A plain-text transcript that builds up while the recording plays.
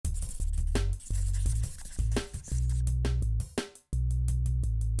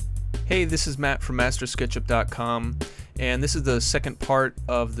Hey, this is Matt from MasterSketchup.com, and this is the second part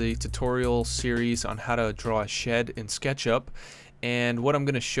of the tutorial series on how to draw a shed in SketchUp. And what I'm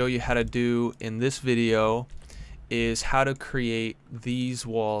going to show you how to do in this video is how to create these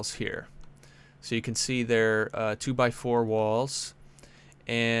walls here. So you can see they're 2x4 walls,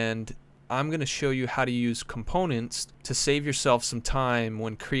 and I'm going to show you how to use components to save yourself some time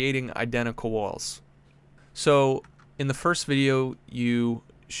when creating identical walls. So in the first video you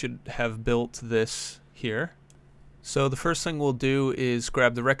should have built this here. So the first thing we'll do is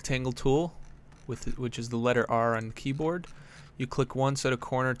grab the rectangle tool, which is the letter R on the keyboard. You click once at a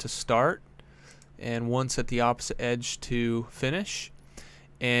corner to start and once at the opposite edge to finish,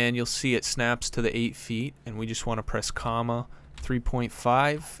 and you'll see it snaps to the 8 feet, and we just want to press comma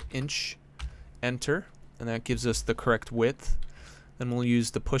 3.5 inch, enter, and that gives us the correct width. Then we'll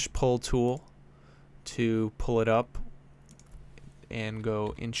use the push-pull tool to pull it up and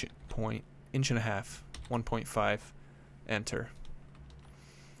go inch and a half, 1.5, enter.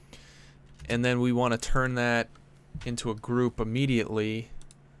 And then we want to turn that into a group immediately,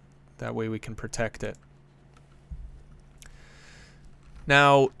 that way we can protect it.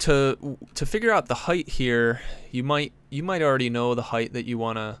 Now to figure out the height here, you might already know the height that you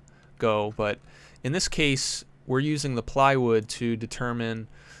want to go, but in this case we're using the plywood to determine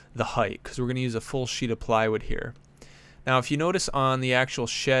the height because we're going to use a full sheet of plywood here. Now if you notice on the actual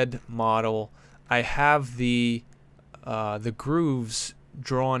shed model, I have the grooves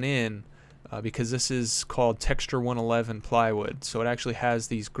drawn in because this is called Texture 111 plywood, so it actually has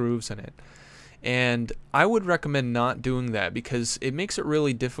these grooves in it. And I would recommend not doing that because it makes it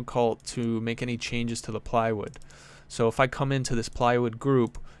really difficult to make any changes to the plywood. So if I come into this plywood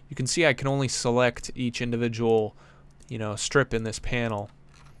group, you can see I can only select each individual strip in this panel.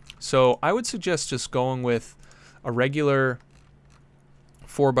 So I would suggest just going with a regular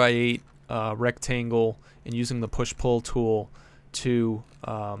 4x8 rectangle and using the push-pull tool to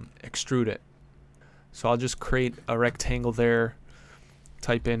extrude it. So I'll just create a rectangle there,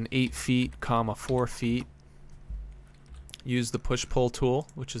 type in 8 feet, 4 feet, use the push-pull tool,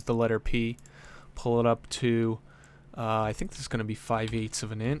 which is the letter P, pull it up to I think this is going to be 5/8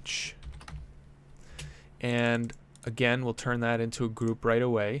 of an inch, and again we'll turn that into a group right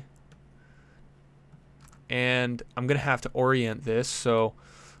away. And I'm going to have to orient this, so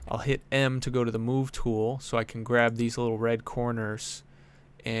I'll hit M to go to the move tool so I can grab these little red corners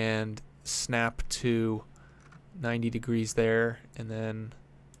and snap to 90 degrees there, and then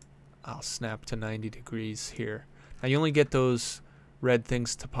I'll snap to 90 degrees here. Now you only get those red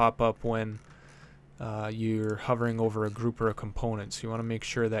things to pop up when you're hovering over a group or a component, so you want to make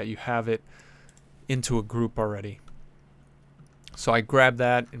sure that you have it into a group already. So I grab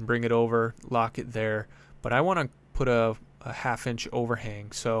that and bring it over, lock it there, but I want to put a 1/2 inch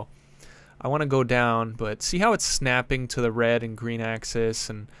overhang, so I want to go down, but see how it's snapping to the red and green axis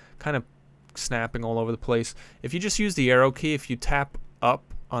and kind of snapping all over the place. If you just use the arrow key, if you tap up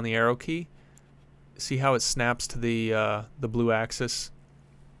on the arrow key, see how it snaps to the blue axis?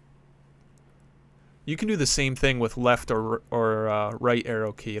 You can do the same thing with left or right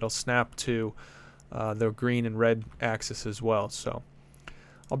arrow key. It'll snap to the green and red axis as well. So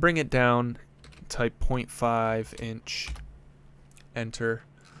I'll bring it down, type 0.5 inch, enter,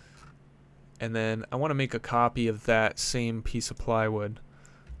 and then I want to make a copy of that same piece of plywood.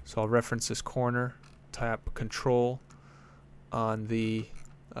 So I'll reference this corner, tap Control on the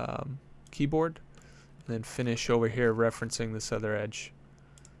keyboard, and then finish over here referencing this other edge.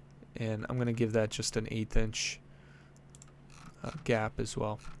 And I'm going to give that just an 1/8 inch gap as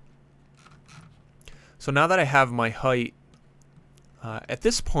well. So now that I have my height, at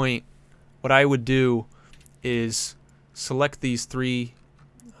this point what I would do is select these 3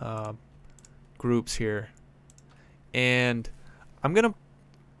 groups here, and I'm going to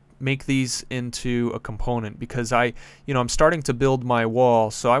make these into a component because I'm starting to build my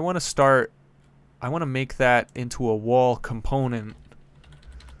wall, so I want to make that into a wall component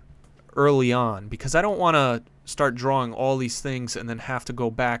early on because I don't want to start drawing all these things and then have to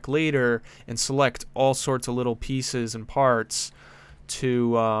go back later and select all sorts of little pieces and parts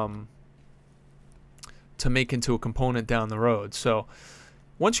to make into a component down the road. So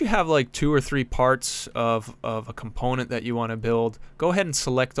once you have like 2 or 3 parts of a component that you want to build, go ahead and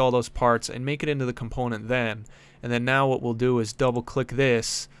select all those parts and make it into the component then. And then now what we'll do is double click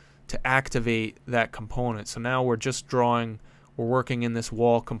this to activate that component. So now we're working in this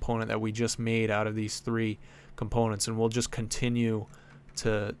wall component that we just made out of these 3 components, and we'll just continue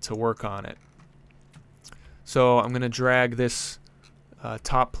to work on it. So I'm going to drag this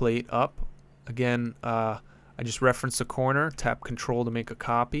top plate up. Again, I just reference the corner, tap Control to make a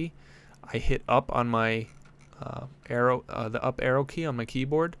copy. I hit up on my the up arrow key on my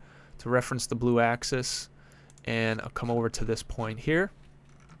keyboard to reference the blue axis, and I'll come over to this point here.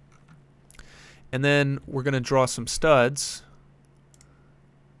 And then we're going to draw some studs.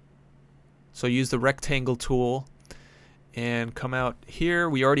 So use the rectangle tool and come out here.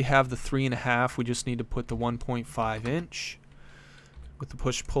 We already have the 3.5. We just need to put the 1.5 inch. With the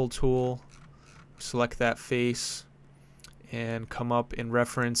push-pull tool, select that face and come up and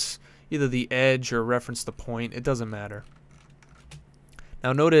reference either the edge or reference the point. It doesn't matter.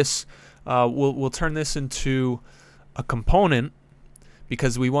 Now notice we'll turn this into a component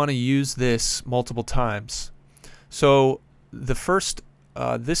because we want to use this multiple times. So the first,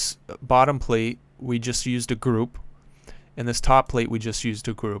 this bottom plate we just used a group, and this top plate we just used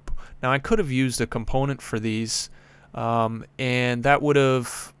a group. Now I could have used a component for these, and that would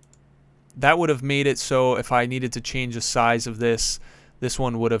have made it so if I needed to change the size of this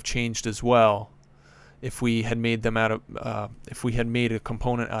one would have changed as well if we had made them out of if we had made a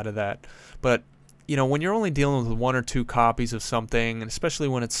component out of that. But you know, when you're only dealing with 1 or 2 copies of something, and especially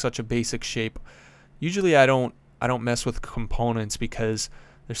when it's such a basic shape, usually I don't mess with components because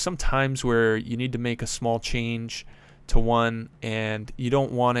there's some times where you need to make a small change to one and you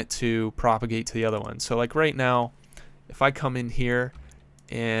don't want it to propagate to the other one. So like right now, if I come in here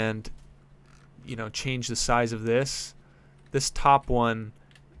and change the size of this top one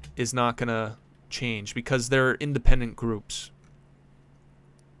is not gonna change because they're independent groups.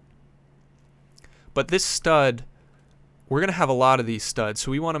 But this stud, we're gonna have a lot of these studs,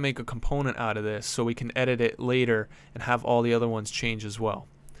 so we want to make a component out of this so we can edit it later and have all the other ones change as well.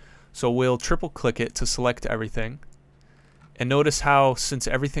 So we'll triple click it to select everything, and notice how since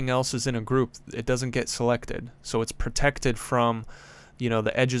everything else is in a group, it doesn't get selected, so it's protected from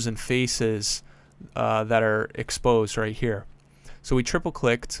the edges and faces that are exposed right here. So we triple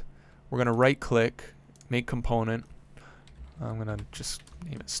clicked, we're gonna right click, make component. I'm gonna just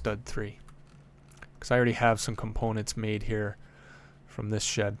name it stud 3 because I already have some components made here from this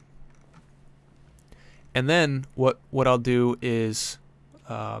shed. And then what I'll do is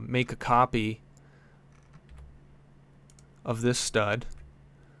make a copy of this stud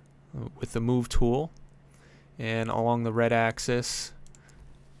with the move tool, and along the red axis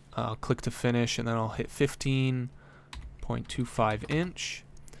I'll click to finish, and then I'll hit 15.25 inch,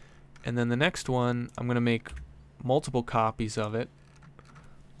 and then the next one I'm going to make multiple copies of it.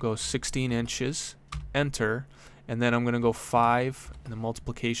 Go 16 inches, enter, and then I'm going to go 5 and the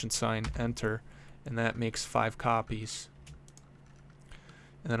multiplication sign, enter, and that makes 5 copies.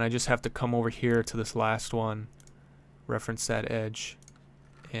 And then I just have to come over here to this last one, reference that edge,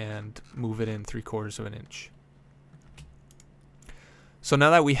 and move it in 3/4 of an inch. So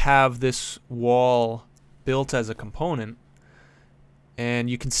now that we have this wall built as a component, and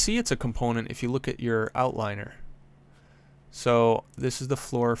you can see it's a component if you look at your outliner. So this is the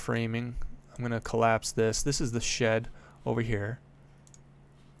floor framing. I'm going to collapse this. This is the shed over here.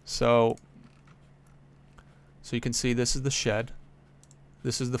 So you can see this is the shed,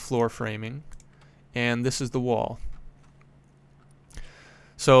 this is the floor framing, and this is the wall.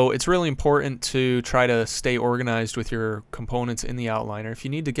 So it's really important to try to stay organized with your components in the outliner. If you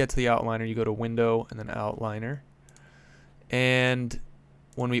need to get to the outliner, you go to Window and then Outliner. And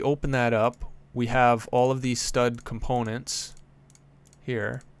when we open that up, we have all of these stud components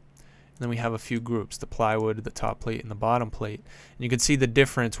here. And then we have a few groups, the plywood, the top plate, and the bottom plate. And you can see the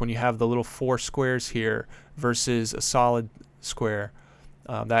difference when you have the little 4 squares here versus a solid square.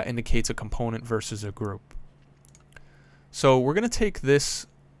 That indicates a component versus a group. So we're going to take this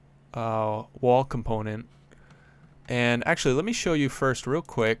wall component, and actually let me show you first real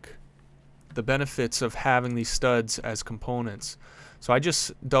quick the benefits of having these studs as components. So I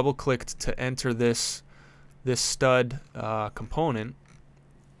just double clicked to enter this stud component,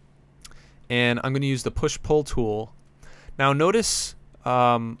 and I'm going to use the push-pull tool. Now notice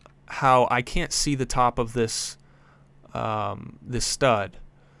how I can't see the top of this this stud,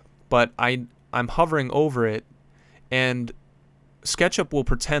 but I'm hovering over it, and Sketchup will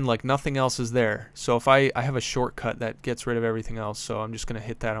pretend like nothing else is there. So if I have a shortcut that gets rid of everything else, so I'm just going to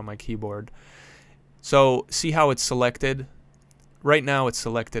hit that on my keyboard. So see how it's selected? Right now it's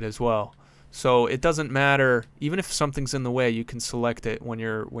selected as well. So it doesn't matter, even if something's in the way, you can select it when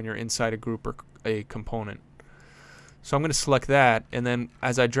you're inside a group or a component. So I'm going to select that, and then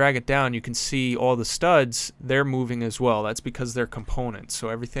as I drag it down, you can see all the studs, they're moving as well. That's because they're components, so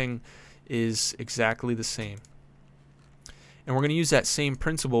everything is exactly the same. And we're going to use that same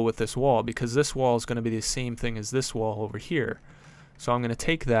principle with this wall, because this wall is going to be the same thing as this wall over here. So I'm going to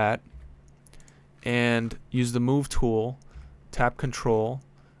take that and use the move tool, tap control,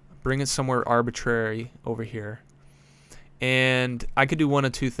 bring it somewhere arbitrary over here. And I could do one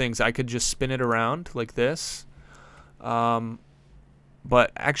of two things. I could just spin it around like this.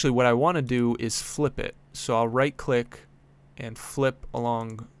 But actually what I want to do is flip it. So I'll right click and flip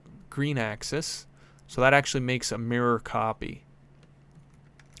along green axis. So that actually makes a mirror copy.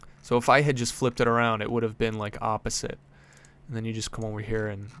 So if I had just flipped it around, it would have been like opposite. And then you just come over here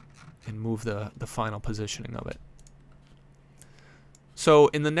and move the final positioning of it. So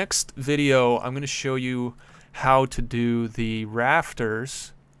in the next video, I'm going to show you how to do the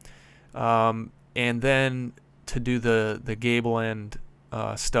rafters, and then to do the gable end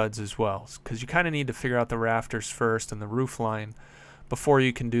studs as well, because you kind of need to figure out the rafters first and the roof line before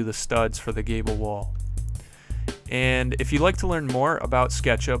you can do the studs for the gable wall. And if you'd like to learn more about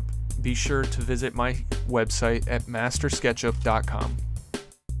SketchUp, be sure to visit my website at mastersketchup.com.